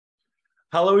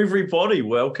Hello, everybody.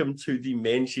 Welcome to the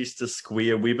Manchester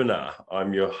Square webinar.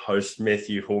 I'm your host,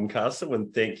 Matthew Horncastle,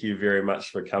 and thank you very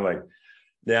much for coming.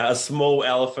 Now, a small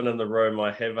elephant in the room.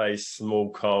 I have a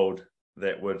small cold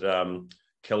that would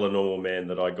kill a normal man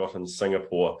that I got in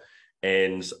Singapore.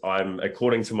 And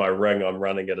according to my ring, I'm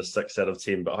running at a 6 out of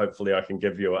 10, but hopefully I can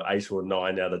give you an 8 or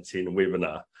 9 out of 10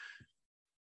 webinar.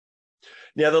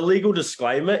 Now, the legal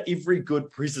disclaimer, every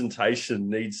good presentation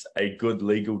needs a good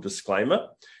legal disclaimer.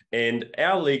 And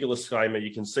our legal disclaimer,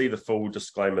 you can see the full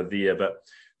disclaimer there, but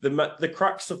the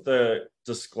crux of the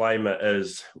disclaimer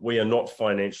is we are not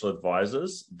financial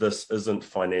advisors. This isn't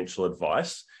financial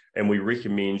advice, and we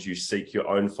recommend you seek your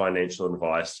own financial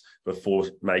advice before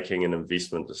making an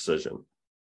investment decision.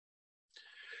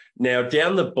 Now,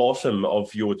 down the bottom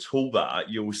of your toolbar,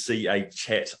 you'll see a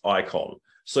chat icon.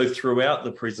 So throughout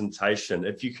the presentation,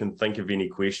 if you can think of any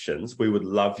questions, we would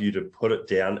love you to put it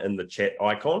down in the chat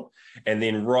icon. And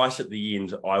then right at the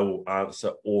end, I will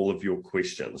answer all of your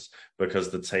questions because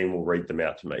the team will read them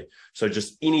out to me. So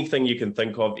just anything you can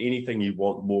think of, anything you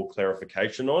want more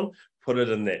clarification on, put it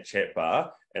in that chat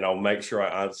bar, and I'll make sure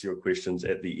I answer your questions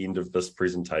at the end of this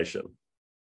presentation.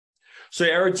 So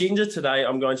our agenda today,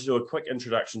 I'm going to do a quick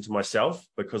introduction to myself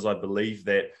because I believe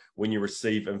that when you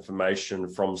receive information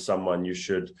from someone, you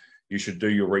should do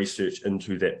your research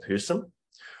into that person.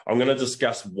 I'm going to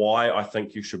discuss why I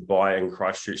think you should buy in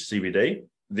Christchurch CBD.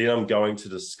 Then I'm going to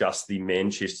discuss the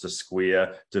Manchester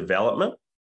Square development.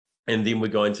 And then we're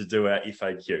going to do our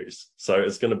FAQs. So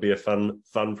it's going to be a fun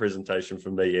presentation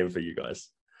for me and for you guys.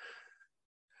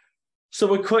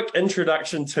 So a quick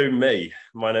introduction to me.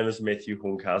 My name is Matthew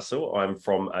Horncastle. I'm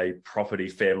from a property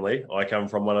family. I come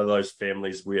from one of those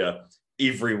families where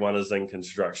everyone is in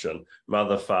construction.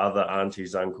 Mother, father,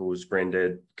 aunties, uncles,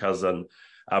 granddad, cousin.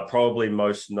 Probably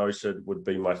most noted would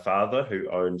be my father, who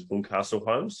owned Horncastle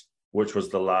Homes, which was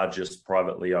the largest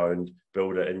privately owned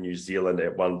builder in New Zealand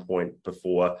at one point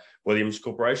before Williams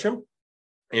Corporation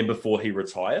and before he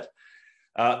retired.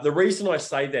 The reason I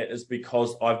say that is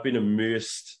because I've been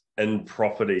immersed in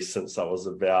property since I was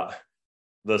about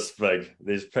this big.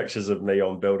 There's pictures of me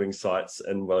on building sites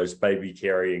in those baby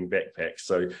carrying backpacks.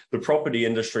 So the property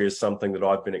industry is something that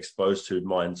I've been exposed to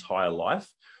my entire life.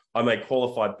 I'm a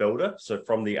qualified builder. So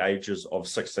from the ages of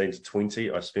 16 to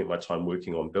 20, I spent my time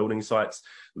working on building sites,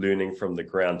 learning from the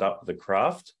ground up the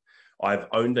craft. I've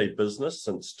owned a business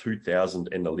since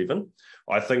 2011.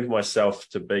 I think myself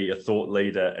to be a thought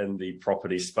leader in the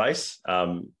property space.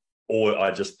 Or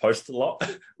I just post a lot.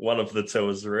 One of the two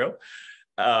is real.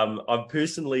 I've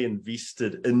personally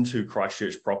invested into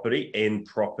Christchurch property and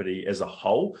property as a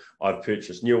whole. I've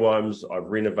purchased new homes, I've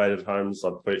renovated homes,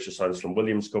 I've purchased homes from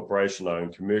Williams Corporation, I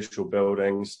own commercial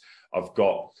buildings. I've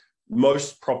got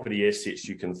most property assets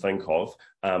you can think of,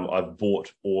 I've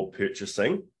bought or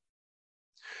purchasing.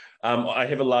 I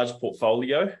have a large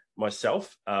portfolio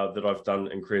myself that I've done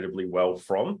incredibly well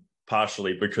from.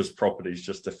 Partially because property is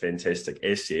just a fantastic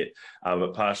asset,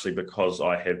 but partially because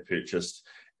I have purchased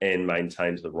and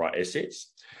maintained the right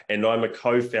assets. And I'm a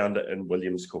co-founder in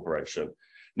Williams Corporation.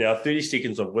 Now, 30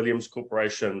 seconds of Williams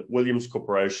Corporation. Williams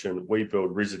Corporation, we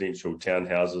build residential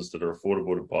townhouses that are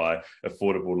affordable to buy,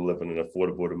 affordable to live in, and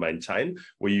affordable to maintain,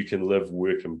 where you can live,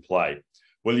 work, and play.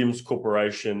 Williams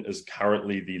Corporation is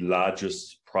currently the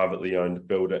largest privately owned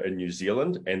builder in New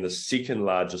Zealand and the second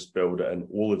largest builder in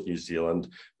all of New Zealand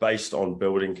based on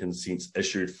building consents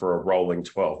issued for a rolling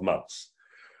 12 months.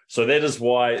 So that is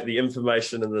why the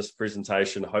information in this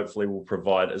presentation hopefully will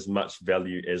provide as much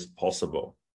value as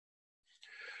possible.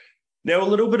 Now, a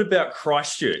little bit about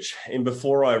Christchurch, and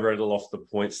before I rattle off the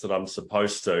points that I'm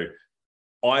supposed to,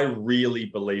 I really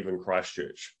believe in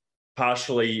Christchurch.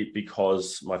 Partially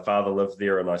because my father lived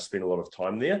there and I spent a lot of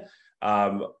time there.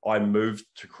 I moved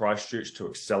to Christchurch to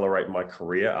accelerate my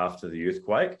career after the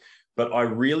earthquake, but I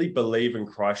really believe in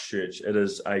Christchurch. It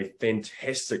is a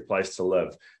fantastic place to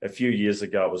live. A few years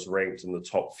ago, it was ranked in the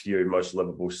top few most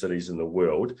livable cities in the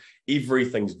world.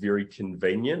 Everything's very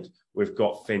convenient. We've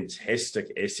got fantastic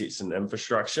assets and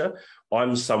infrastructure.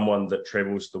 I'm someone that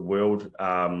travels the world,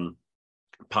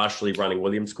 partially running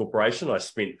Williams Corporation. I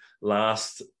spent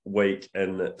last week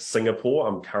in Singapore.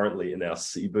 I'm currently in our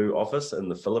Cebu office in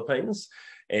the Philippines.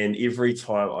 And every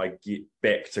time I get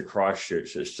back to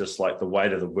Christchurch, it's just like the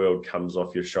weight of the world comes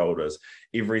off your shoulders.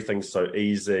 Everything's so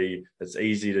easy. It's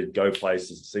easy to go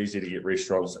places. It's easy to get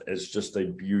restaurants. It's just a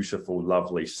beautiful,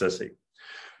 lovely city.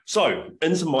 So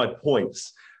into my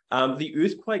points. The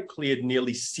earthquake cleared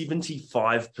nearly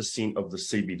 75% of the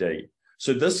CBD.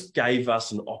 So this gave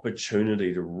us an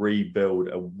opportunity to rebuild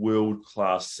a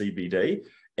world-class CBD,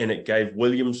 and it gave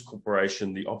Williams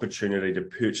Corporation the opportunity to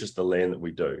purchase the land that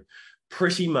we do.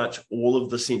 pretty much all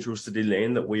of the central city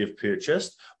land that we have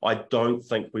purchased, I don't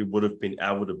think we would have been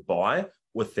able to buy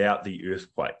without the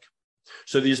earthquake.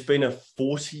 So there's been a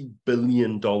 $40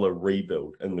 billion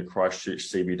rebuild in the Christchurch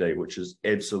CBD, which is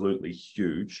absolutely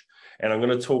huge. And I'm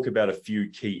going to talk about a few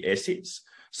key assets.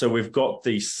 So we've got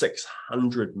the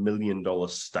 $600 million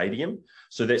stadium.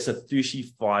 So that's a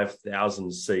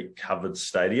 35,000 seat covered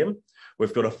stadium.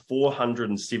 We've got a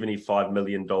 $475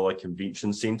 million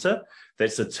convention centre.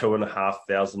 That's a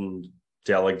 2,500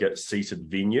 delegate seated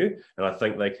venue. And I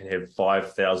think they can have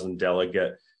 5,000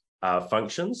 delegate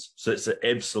functions. So it's an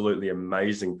absolutely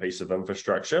amazing piece of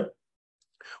infrastructure.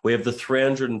 We have the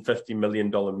 $350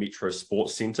 million Metro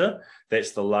Sports Centre.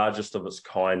 That's the largest of its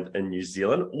kind in New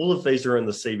Zealand. All of these are in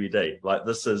the CBD. Like,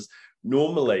 this is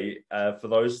normally, for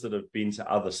those that have been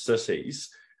to other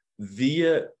cities,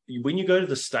 when you go to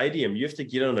the stadium, you have to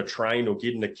get on a train or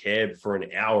get in a cab for an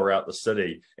hour out the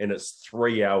city, and it's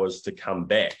 3 hours to come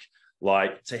back.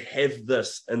 Like, to have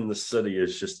this in the city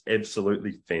is just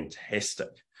absolutely fantastic.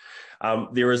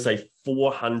 There is a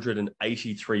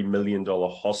 $483 million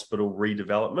hospital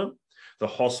redevelopment. The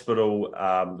hospital,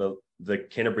 the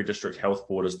Canterbury District Health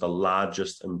Board, is the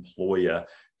largest employer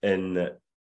in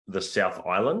the South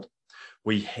Island.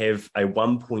 We have a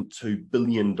 $1.2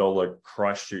 billion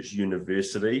Christchurch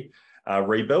University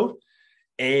rebuild,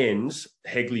 and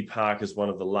Hagley Park is one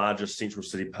of the largest central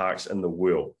city parks in the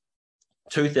world.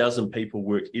 2,000 people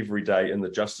work every day in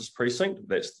the Justice Precinct.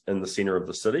 That's in the centre of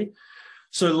the city.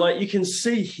 So, like, you can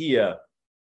see here,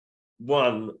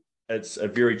 one, it's a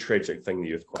very tragic thing,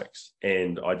 the earthquakes,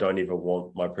 and I don't ever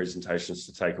want my presentations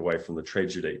to take away from the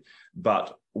tragedy,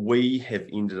 but we have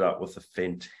ended up with a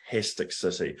fantastic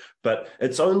city. But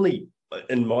it's only,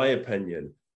 in my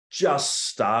opinion, just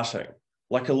starting.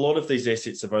 Like, a lot of these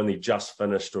assets have only just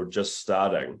finished or just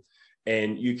starting,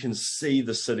 and you can see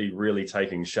the city really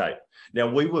taking shape. Now,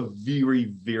 we were very,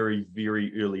 very,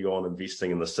 very early on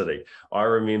investing in the city. I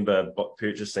remember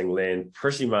purchasing land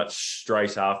pretty much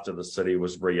straight after the city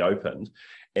was reopened,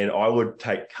 and I would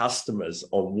take customers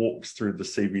on walks through the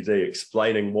CBD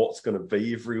explaining what's going to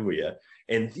be everywhere,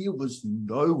 and there was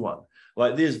no one.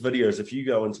 Like, there's videos, if you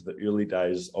go into the early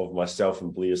days of myself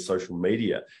and Blair's social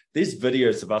media, there's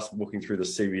videos of us walking through the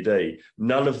CBD.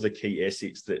 None of the key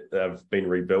assets that have been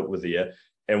rebuilt were there.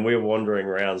 And we're wandering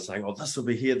around saying, oh, this will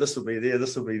be here, this will be there,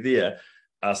 this will be there.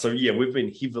 So yeah, we've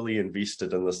been heavily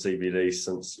invested in the CBD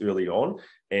since early on.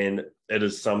 And it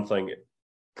is something,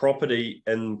 property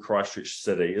in Christchurch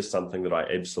City is something that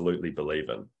I absolutely believe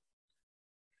in.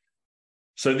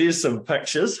 So there's some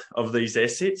pictures of these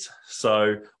assets.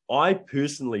 So I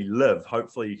personally live,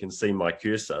 hopefully you can see my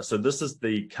cursor. So this is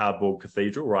the Cardboard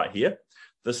Cathedral right here.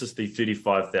 This is the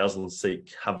 35,000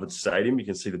 seat covered stadium. You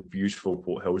can see the beautiful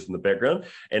Port Hills in the background.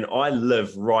 And I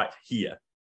live right here.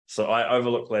 So I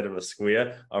overlook Latimer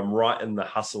Square. I'm right in the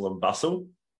hustle and bustle.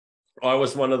 I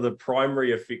was one of the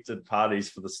primary affected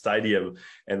parties for the stadium,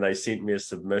 and they sent me a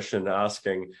submission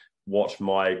asking what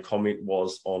my comment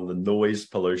was on the noise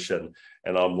pollution.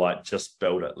 And I'm like, just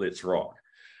build it, let's rock.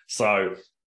 So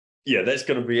yeah, that's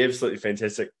going to be absolutely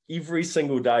fantastic. Every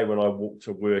single day when I walk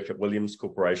to work at Williams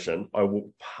Corporation, I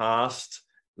walk past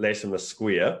Latimer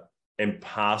Square and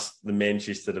past the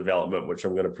Manchester development, which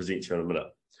I'm going to present to you in a minute.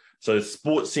 So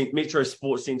Metro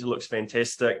Sports Centre looks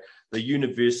fantastic. The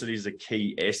university is a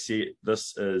key asset.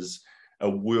 This is a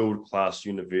world-class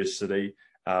university,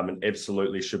 and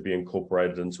absolutely should be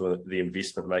incorporated into the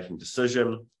investment-making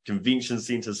decision. Convention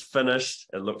Centre's finished.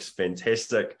 It looks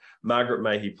fantastic. Margaret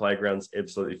Mayhew Playground's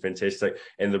absolutely fantastic.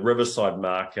 And the Riverside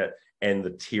Market and the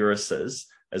terraces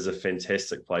is a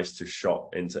fantastic place to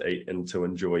shop and to eat and to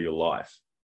enjoy your life.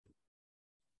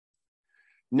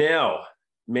 Now,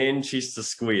 Manchester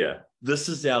Square. This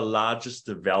is our largest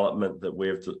development that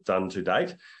we've done to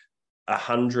date.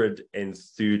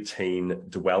 113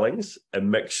 dwellings, a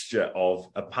mixture of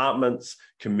apartments,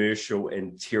 commercial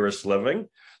and terrace living,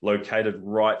 located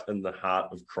right in the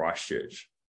heart of Christchurch.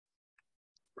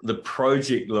 The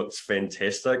project looks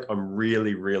fantastic. I'm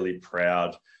really, really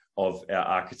proud of our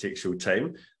architectural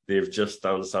team. They've just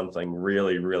done something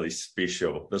really, really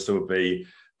special. This will be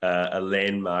a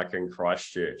landmark in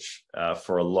Christchurch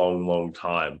for a long, long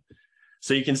time.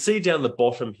 So you can see down the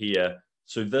bottom here,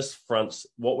 so this fronts,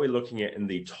 what we're looking at in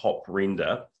the top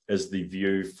render is the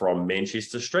view from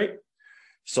Manchester Street.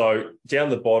 So down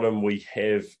the bottom, we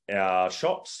have our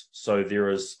shops. So there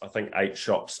is, I think, 8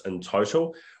 shops in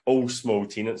total, all small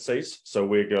tenancies. So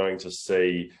we're going to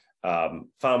see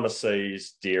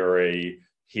pharmacies, dairy,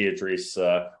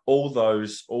 hairdresser, all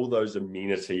those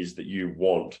amenities that you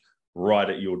want right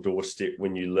at your doorstep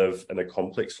when you live in a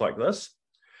complex like this.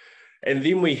 And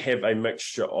then we have a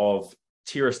mixture of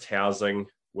terraced housing,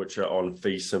 which are on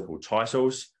fee simple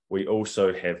titles. We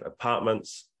also have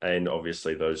apartments and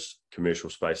obviously those commercial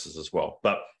spaces as well.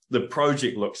 But the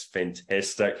project looks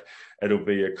fantastic. It'll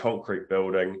be a concrete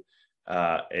building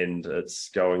and it's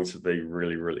going to be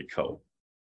really, really cool.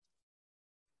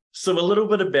 So a little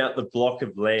bit about the block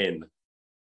of land.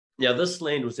 Now, this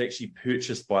land was actually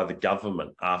purchased by the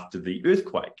government after the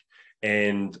earthquake,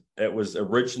 and it was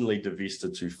originally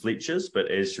divested to Fletchers,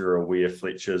 but as you're aware,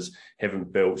 Fletchers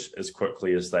haven't built as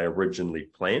quickly as they originally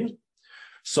planned.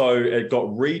 So it got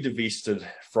redivested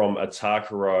from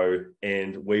Aotearoa,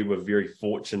 and we were very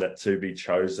fortunate to be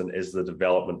chosen as the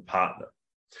development partner.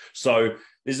 So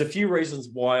there's a few reasons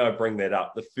why I bring that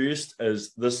up. The first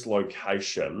is this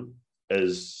location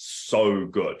is so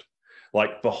good.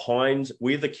 Like behind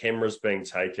where the camera's being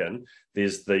taken,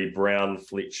 there's the Brown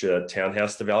Fletcher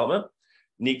townhouse development.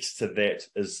 Next to that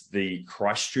is the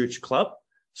Christchurch Club.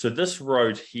 So this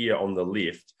road here on the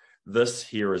left, this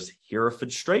here is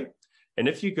Hereford Street. And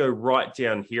if you go right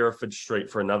down Hereford Street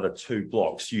for another 2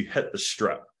 blocks, you hit the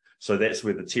strip. So that's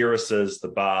where the terrace is, the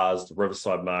bars, the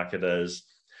Riverside Market is.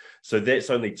 So that's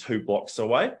only 2 blocks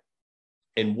away.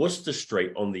 And Worcester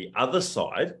Street on the other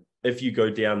side, if you go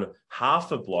down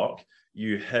half a block,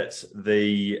 you hit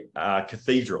the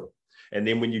cathedral. And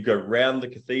then when you go round the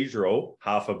cathedral,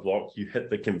 half a block, you hit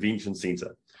the convention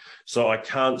centre. So I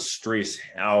can't stress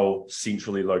how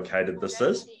centrally located this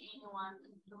is.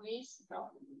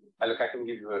 Look, I can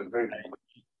give you a very...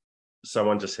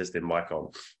 Someone just has their mic on.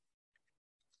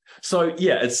 So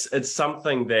yeah, it's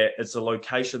something that it's a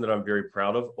location that I'm very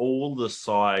proud of. All the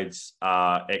sides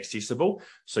are accessible.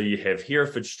 So you have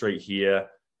Hereford Street here,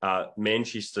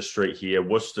 Manchester Street here,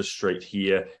 Worcester Street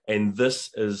here, and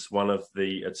this is one of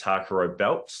the Aotearoa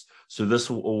belts. So this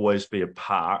will always be a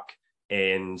park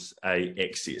and a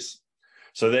access.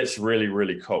 So that's really,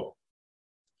 really cool.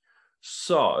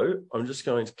 So I'm just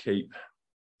going to keep...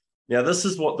 Now, this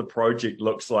is what the project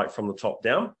looks like from the top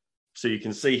down. So you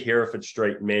can see Hereford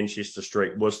Street, Manchester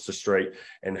Street, Worcester Street,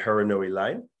 and Huranui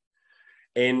Lane.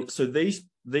 And so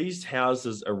these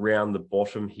houses around the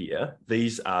bottom here,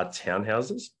 these are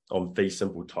townhouses on fee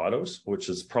simple titles, which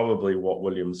is probably what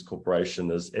Williams Corporation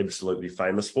is absolutely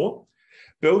famous for.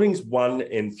 Buildings 1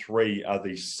 and 3 are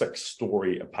these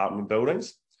 6-story apartment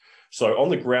buildings. So on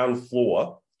the ground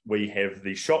floor, we have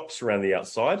the shops around the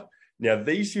outside. Now,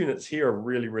 these units here are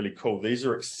really, really cool. These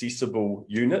are accessible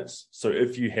units. So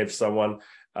if you have someone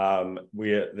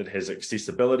that has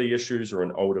accessibility issues or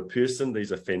an older person,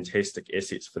 these are fantastic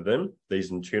assets for them, these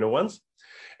internal ones.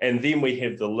 And then we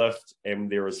have the lift, and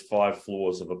there is 5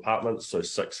 floors of apartments, so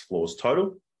 6 floors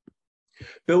total.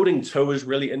 Building 2 is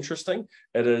really interesting.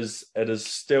 It is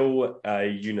still a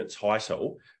unit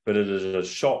title, but it is a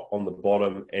shop on the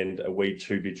bottom and a wee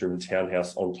 2-bedroom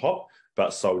townhouse on top,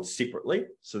 but sold separately.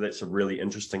 So that's a really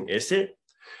interesting asset.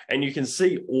 And you can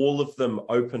see all of them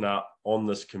open up on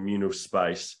this communal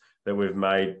space that we've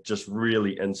made just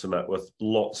really intimate with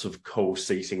lots of cool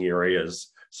seating areas.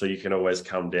 So you can always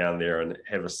come down there and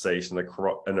have a seat in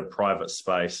a private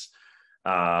space,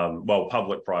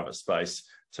 public private space,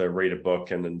 to read a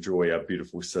book and enjoy our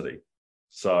beautiful city.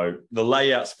 So the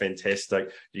layout's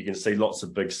fantastic. You can see lots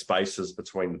of big spaces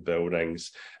between the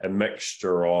buildings, a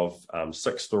mixture of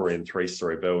 6-story and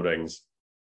 3-story buildings.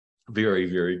 Very,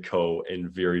 very cool and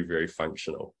very, very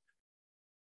functional.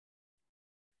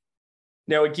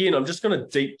 Now, again, I'm just going to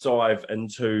deep dive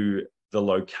into the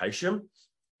location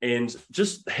and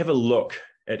just have a look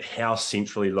at how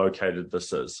centrally located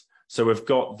this is. So we've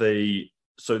got this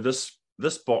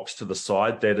box to the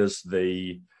side, that is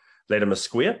the Latimer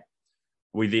Square.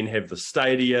 We then have the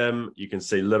stadium. You can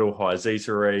see Little Highs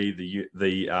Eatery,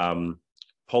 the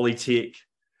Polytech,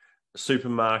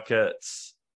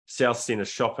 supermarkets, South Centre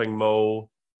Shopping Mall.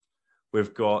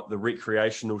 We've got the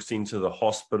recreational centre, the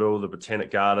hospital, the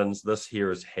Botanic Gardens. This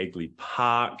here is Hagley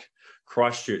Park,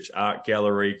 Christchurch Art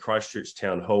Gallery, Christchurch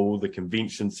Town Hall, the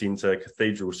Convention Centre,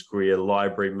 Cathedral Square,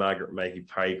 Library, Margaret Mahy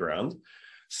Playground.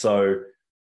 So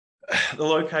the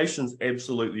location's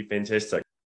absolutely fantastic.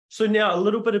 So now a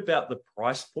little bit about the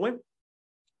price point.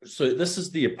 So this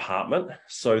is the apartment.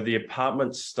 So the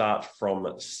apartments start from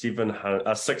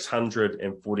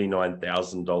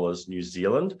 $649,000 New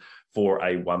Zealand for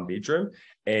a 1-bedroom,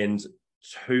 and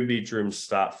 2 bedrooms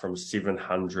start from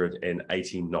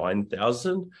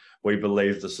 $789,000. We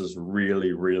believe this is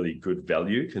really, really good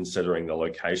value considering the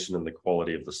location and the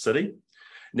quality of the city.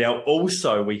 Now,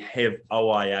 also, we have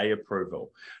OIA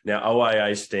approval. Now,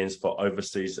 OIA stands for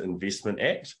Overseas Investment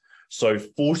Act. So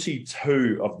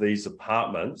 42 of these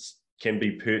apartments can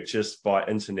be purchased by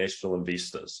international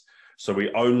investors. So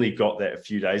we only got that a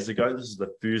few days ago. This is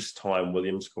the first time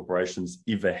Williams Corporation's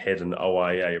ever had an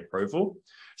OIA approval.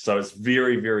 So it's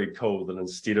very, very cool that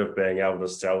instead of being able to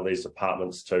sell these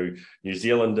apartments to New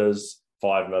Zealanders,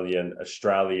 5 million,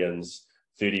 Australians,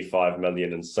 35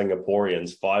 million, and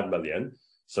Singaporeans, 5 million,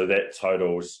 so that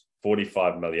totals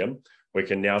 45 million, we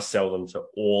can now sell them to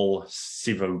all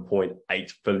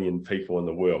 7.8 billion people in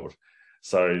the world.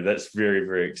 So that's very,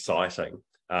 very exciting.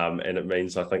 And it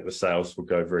means I think the sales will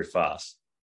go very fast.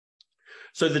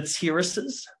 So the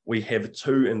terraces, we have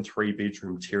 2 and 3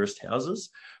 bedroom terraced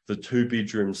houses. The 2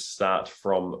 bedrooms start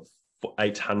from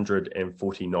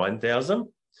 849,000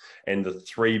 and the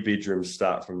 3 bedrooms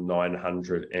start from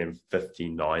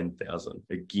 959,000.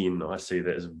 Again, I see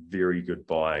that as very good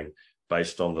buying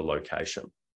based on the location.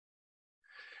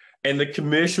 And the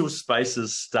commercial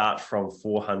spaces start from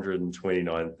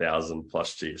 429,000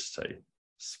 plus GST.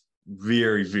 It's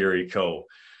very, very cool.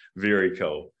 Very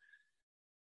cool.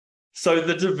 So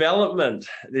the development,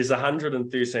 there's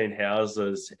 113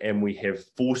 houses and we have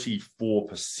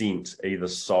 44% either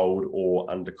sold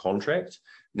or under contract.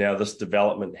 Now, this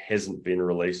development hasn't been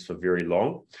released for very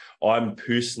long. I'm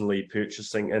personally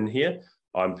purchasing in here.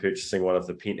 I'm purchasing one of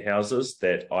the penthouses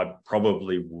that I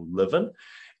probably will live in.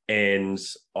 And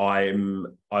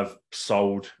I've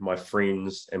sold my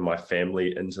friends and my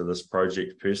family into this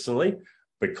project personally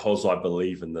because I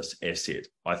believe in this asset.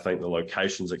 I think the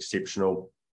location's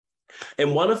exceptional.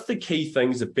 And one of the key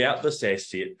things about this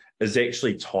asset is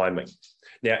actually timing.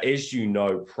 Now, as you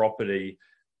know, property,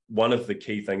 one of the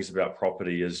key things about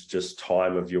property is just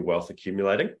time of your wealth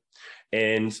accumulating.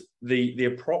 And the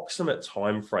approximate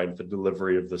time frame for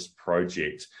delivery of this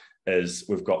project is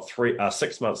we've got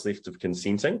 6 months left of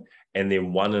consenting and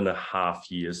then 1.5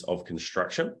 years of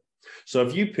construction. So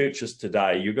if you purchase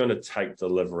today, you're going to take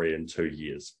delivery in 2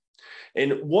 years.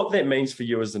 And what that means for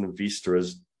you as an investor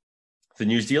is the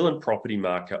New Zealand property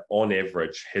market on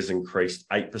average has increased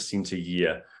 8% a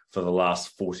year for the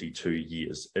last 42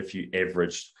 years if you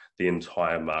averaged the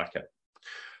entire market.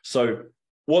 So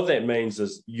what that means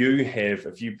is you have,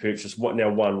 if you purchase,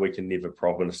 we can never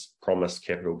promise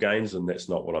capital gains, and that's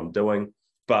not what I'm doing.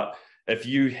 But if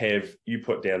you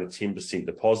put down a 10%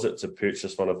 deposit to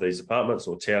purchase one of these apartments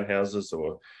or townhouses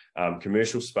or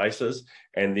commercial spaces,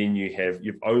 and then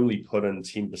you've only put in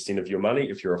 10% of your money.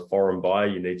 If you're a foreign buyer,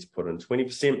 you need to put in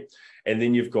 20%. And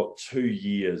then you've got 2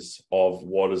 years of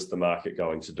what is the market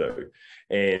going to do.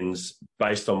 And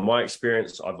based on my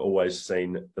experience, I've always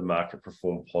seen the market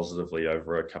perform positively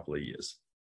over a couple of years.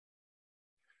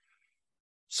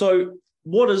 So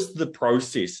what is the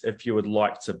process if you would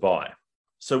like to buy?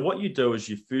 So what you do is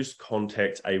you first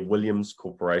contact a Williams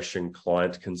Corporation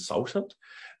client consultant.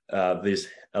 There's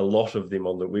a lot of them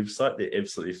on the website. They're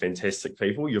absolutely fantastic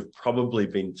people. You've probably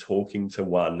been talking to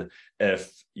one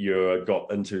if you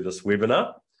got into this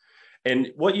webinar.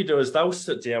 And what you do is they'll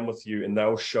sit down with you and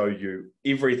they'll show you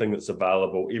everything that's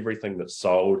available, everything that's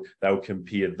sold. They'll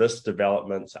compare this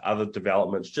development to other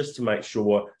developments just to make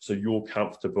sure so you're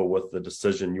comfortable with the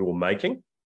decision you're making.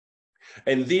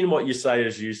 And then what you say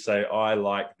is you say, I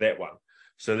like that one.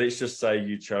 So let's just say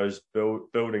you chose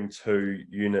building 2,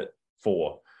 unit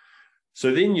 4.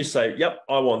 So then you say, yep,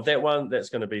 I want that one. That's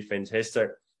going to be fantastic.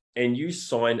 And you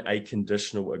sign a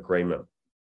conditional agreement.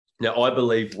 Now, I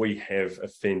believe we have a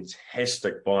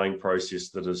fantastic buying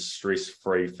process that is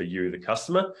stress-free for you, the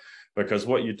customer, because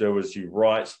what you do is you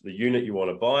write the unit you want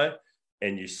to buy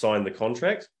and you sign the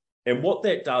contract. And what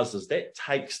that does is that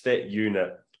takes that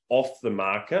unit off the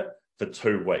market for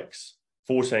 2 weeks,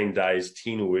 14 days,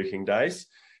 10 working days.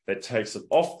 That takes it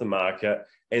off the market,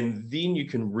 and then you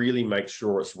can really make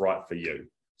sure it's right for you.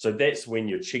 So that's when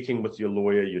you're checking with your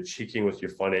lawyer, you're checking with your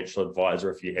financial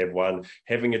advisor if you have one,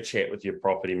 having a chat with your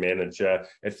property manager.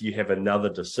 If you have another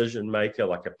decision maker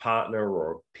like a partner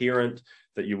or a parent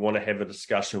that you want to have a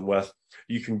discussion with,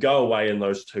 you can go away in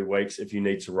those 2 weeks. If you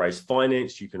need to raise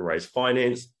finance, you can raise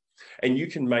finance, and you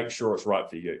can make sure it's right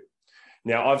for you.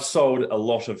 Now, I've sold a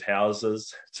lot of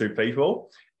houses to people,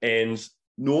 and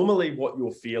normally what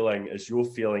you're feeling is you're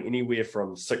feeling anywhere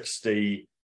from 50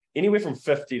 to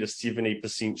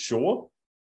 70% sure.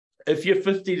 If you're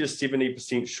 50 to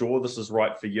 70% sure this is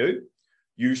right for you,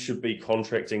 you should be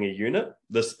contracting a unit.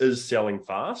 This is selling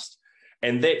fast,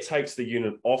 and that takes the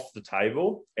unit off the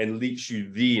table and lets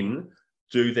you then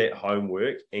do that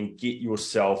homework and get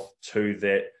yourself to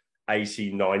that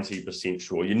 80, 90%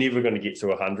 sure. You're never going to get to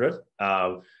 100,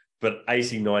 but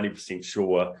 80, 90%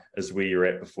 sure is where you're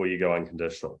at before you go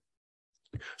unconditional.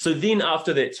 So then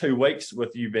after that 2 weeks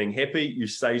with you being happy, you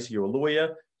say to your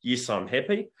lawyer, yes, I'm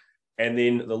happy. And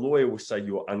then the lawyer will say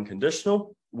you're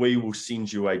unconditional. We will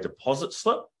send you a deposit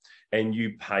slip. and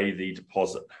you pay the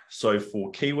deposit. So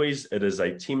for Kiwis, it is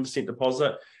a 10%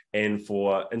 deposit, and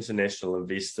for international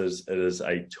investors, it is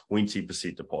a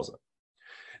 20% deposit.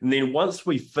 And then once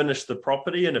we finish the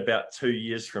property in about 2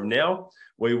 years from now,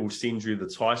 we will send you the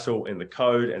title and the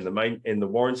code and the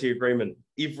warranty agreement,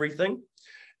 everything.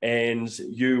 And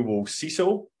you will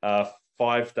settle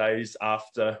 5 days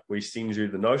after we send you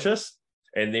the notice.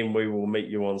 And then we will meet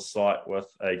you on site with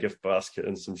a gift basket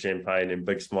and some champagne and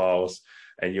big smiles,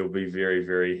 and you'll be very,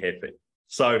 very happy.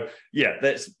 So yeah,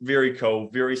 that's very cool,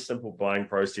 very simple buying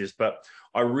process. But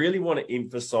I really want to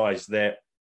emphasize that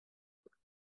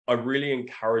I really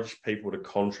encourage people to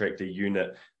contract a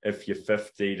unit if you're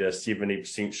 50 to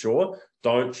 70% sure.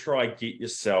 Don't try get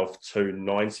yourself to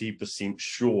 90%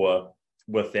 sure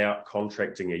without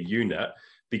contracting a unit,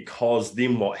 because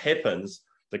then what happens,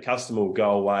 the customer will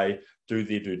go away, do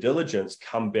their due diligence,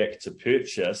 come back to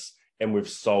purchase, and we've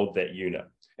sold that unit.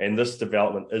 And this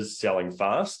development is selling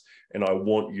fast, and I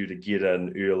want you to get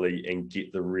in early and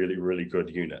get the really, really good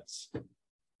units.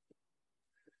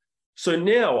 So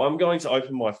now I'm going to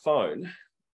open my phone,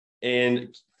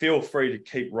 and feel free to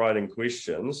keep writing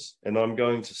questions, and I'm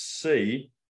going to see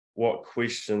what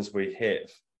questions we have.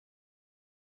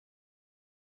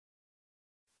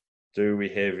 Do we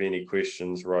have any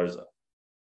questions, Rosa?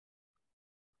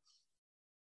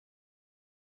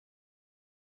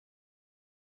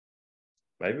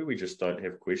 Maybe we just don't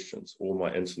have questions, or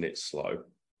my internet's slow.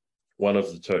 One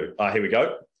of the two. Here we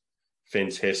go.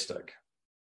 Fantastic.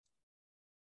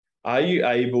 Are you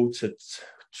able to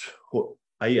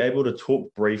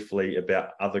talk briefly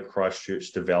about other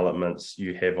Christchurch developments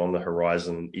you have on the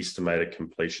horizon and estimated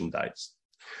completion dates?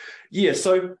 Yeah,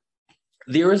 so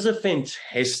there is a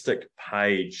fantastic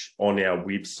page on our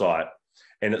website,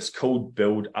 and it's called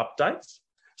Build Updates.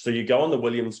 So you go on the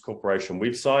Williams Corporation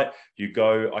website, you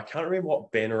go, I can't remember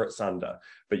what banner it's under,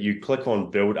 but you click on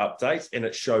Build Updates and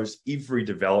it shows every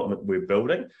development we're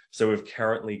building. So we've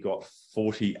currently got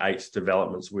 48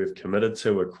 developments we've committed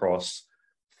to across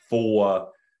 4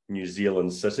 New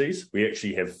Zealand cities. We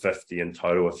actually have 50 in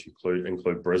total if you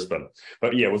include Brisbane.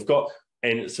 But yeah, we've got,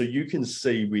 and so you can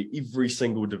see where every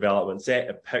single development's at,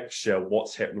 a picture,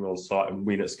 what's happening on site and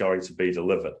when it's going to be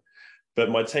delivered. But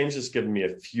my team's just given me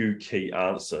a few key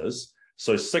answers.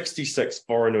 So 66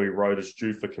 Whoronui Road is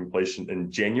due for completion in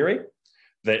January.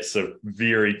 That's a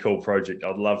very cool project.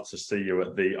 I'd love to see you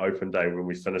at the open day when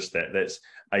we finish that. That's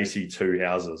 82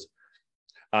 houses.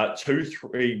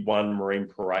 231 Marine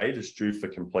Parade is due for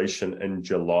completion in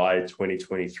July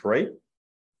 2023.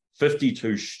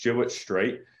 52 Stewart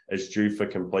Street is due for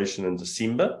completion in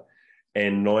December.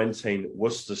 And 19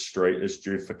 Worcester Street is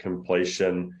due for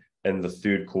completion in the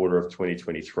third quarter of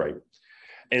 2023.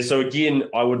 And so again,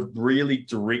 I would really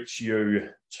direct you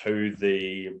to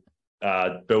the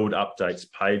Build Updates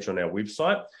page on our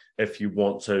website if you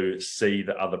want to see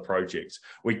the other projects.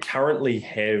 We currently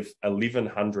have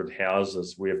 1,100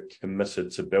 houses we've committed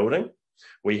to building.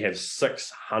 We have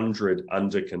 600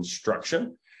 under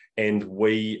construction, and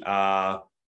we are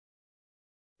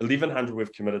 1,100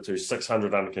 we've committed to,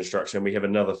 600 under construction. We have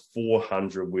another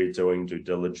 400 we're doing due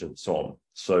diligence on.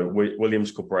 So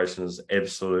Williams Corporation is an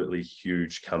absolutely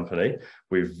huge company.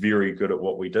 We're very good at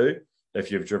what we do. If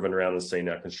you've driven around and seen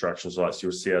our construction sites,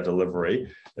 you'll see our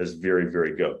delivery is very,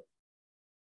 very good.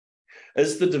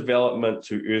 Is the development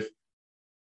to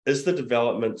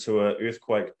an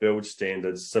earthquake build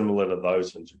standard similar to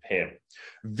those in Japan?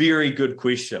 Very good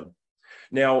question.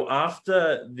 Now,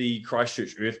 after the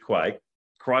Christchurch earthquake,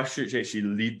 Christchurch actually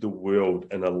led the world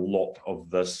in a lot of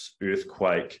this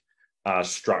earthquake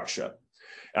structure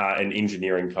and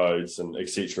engineering codes and et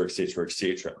cetera, et cetera, et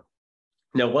cetera.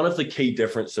 Now, one of the key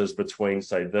differences between,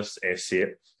 say, this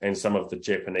asset and some of the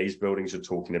Japanese buildings you're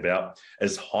talking about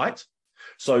is height.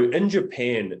 So in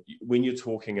Japan, when you're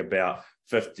talking about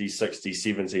 50, 60,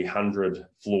 70, 100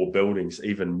 floor buildings,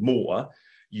 even more,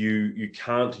 you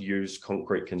can't use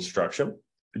concrete construction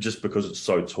just because it's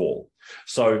so tall.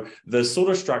 So the sort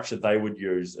of structure they would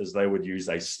use is they would use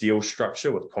a steel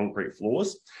structure with concrete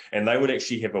floors, and they would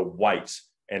actually have a weight,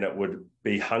 and it would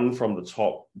be hung from the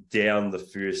top down the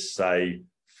first, say,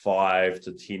 5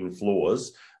 to 10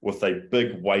 floors with a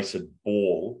big weighted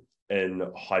ball in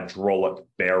hydraulic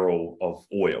barrel of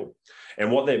oil.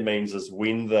 And what that means is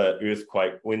when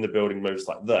the building moves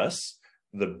like this,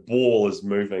 the ball is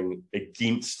moving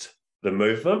against the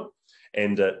movement,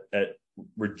 and it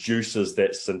reduces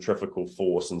that centrifugal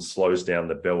force and slows down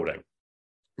the building.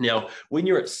 Now, when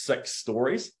you're at 6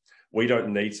 stories, we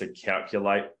don't need to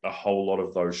calculate a whole lot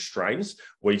of those strains.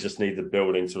 We just need the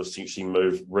building to essentially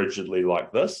move rigidly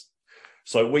like this.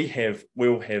 So we'll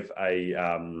have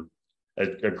a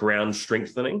a ground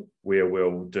strengthening where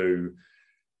we'll do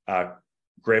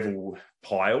gravel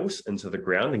piles into the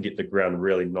ground and get the ground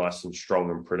really nice and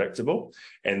strong and predictable.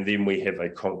 And then we have a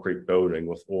concrete building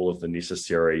with all of the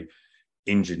necessary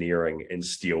engineering and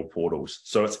steel portals.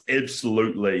 So it's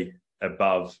absolutely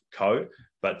above code,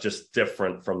 but just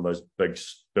different from those big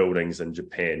buildings in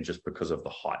Japan just because of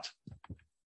the height.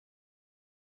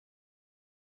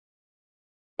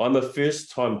 I'm a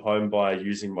first-time home buyer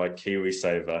using my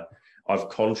KiwiSaver. I've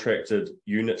contracted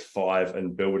Unit 5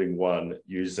 and Building 1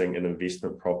 using an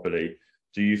investment property.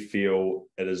 Do you feel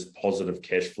it is positive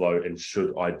cash flow, and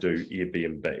should I do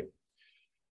Airbnb?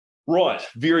 Right,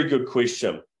 very good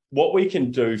question. What we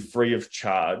can do free of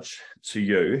charge to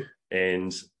you,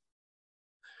 and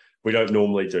we don't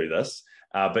normally do this,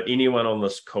 but anyone on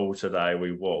this call today,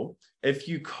 we will. If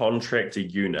you contract a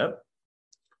unit,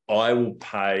 I will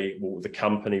pay, well, the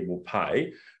company will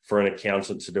pay for an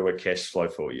accountant to do a cash flow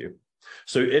for you.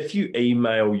 So if you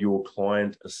email your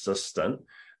client assistant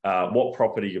what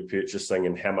property you're purchasing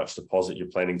and how much deposit you're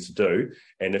planning to do,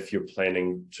 and if you're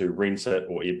planning to rent it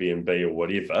or Airbnb or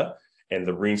whatever, and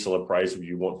the rental appraisal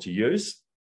you want to use,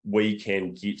 we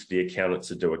can get the accountant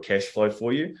to do a cash flow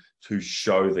for you to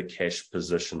show the cash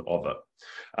position of it.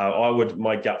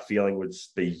 My gut feeling would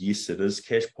be yes, it is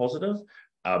cash positive,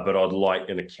 but I'd like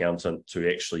an accountant to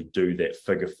actually do that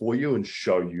figure for you and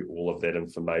show you all of that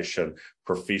information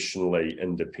professionally,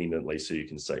 independently, so you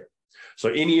can see. So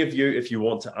any of you, if you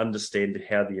want to understand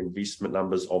how the investment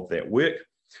numbers of that work,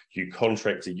 you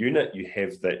contract a unit, you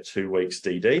have that 2 weeks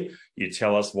DD, you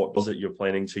tell us what deposit you're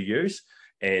planning to use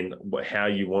and how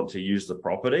you want to use the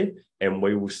property, and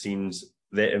we will send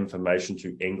that information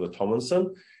to Angler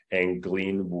Tomlinson, and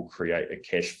Glenn will create a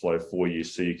cash flow for you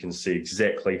so you can see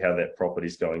exactly how that property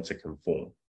is going to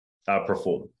perform.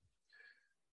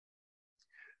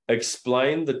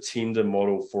 Explain the tender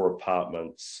model for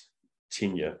apartments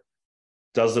tenure.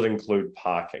 Does it include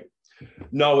parking?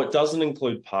 No, it doesn't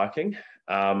include parking.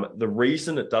 The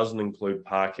reason it doesn't include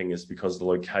parking is because the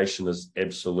location is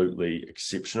absolutely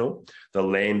exceptional. The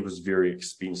land was very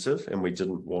expensive and we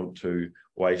didn't want to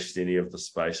waste any of the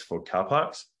space for car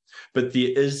parks. But there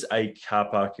is a car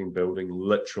parking building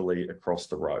literally across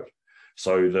the road.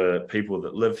 So the people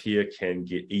that live here can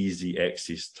get easy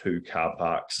access to car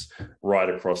parks right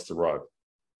across the road.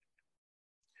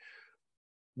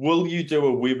 Will you do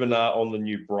a webinar on the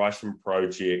new Brighton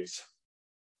project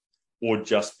or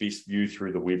just best view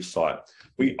through the website?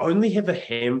 We only have a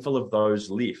handful of those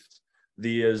left.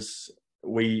 If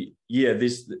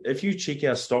you check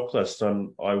our stock list,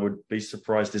 I would be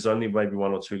surprised, there's only maybe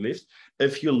 1 or 2 left.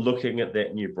 If you're looking at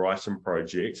that new Brighton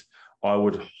project, I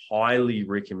would highly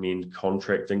recommend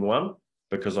contracting one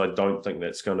because I don't think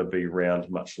that's going to be around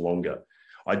much longer.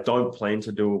 I don't plan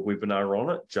to do a webinar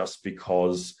on it just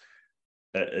because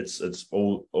it's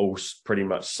all pretty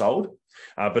much sold.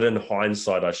 But in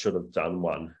hindsight, I should have done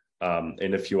one.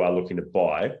 And if you are looking to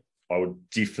buy, I would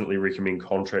definitely recommend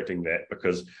contracting that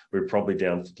because we're probably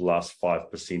down to the last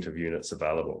 5% of units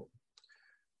available.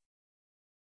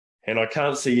 And I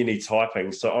can't see any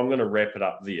typing, so I'm going to wrap it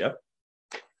up there.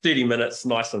 30 minutes,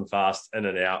 nice and fast, in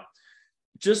and out.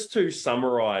 Just to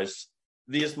summarize,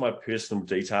 there's my personal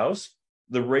details.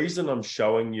 The reason I'm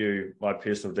showing you my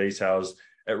personal details,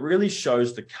 it really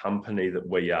shows the company that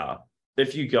we are.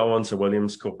 If you go onto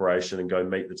Williams Corporation and go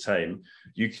meet the team,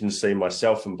 you can see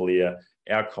myself and Blair,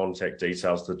 our contact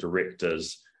details, the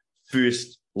directors,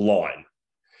 first line.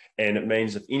 And it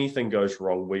means if anything goes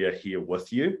wrong, we are here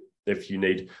with you. If you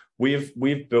need,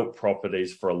 we've built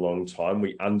properties for a long time.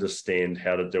 We understand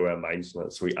how to do our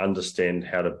maintenance. We understand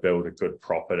how to build a good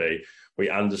property. We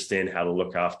understand how to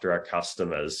look after our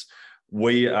customers.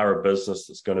 We are a business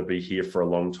that's going to be here for a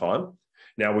long time.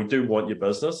 Now, we do want your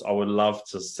business. I would love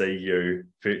to see you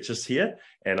purchase here,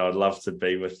 and I'd love to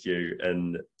be with you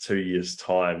in 2 years'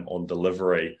 time on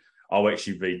delivery. I'll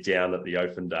actually be down at the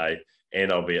open day,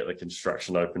 and I'll be at the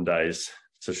construction open days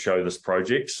to show this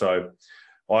project. So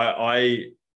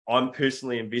I'm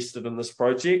personally invested in this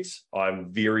project.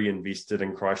 I'm very invested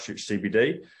in Christchurch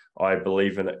CBD. I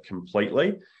believe in it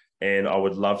completely, and I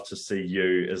would love to see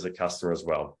you as a customer as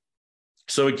well.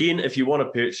 So again, if you want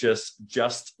to purchase,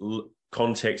 just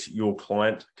contact your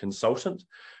client consultant,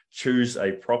 choose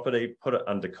a property, put it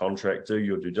under contract, do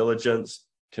your due diligence,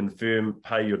 confirm,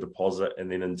 pay your deposit, and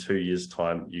then in 2 years'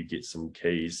 time, you get some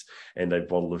keys and a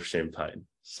bottle of champagne.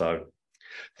 So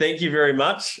thank you very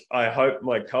much. I hope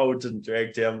my cold didn't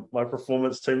drag down my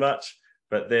performance too much,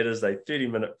 but that is a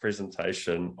 30-minute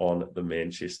presentation on the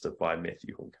Manchester by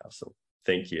Matthew Horncastle.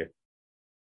 Thank you.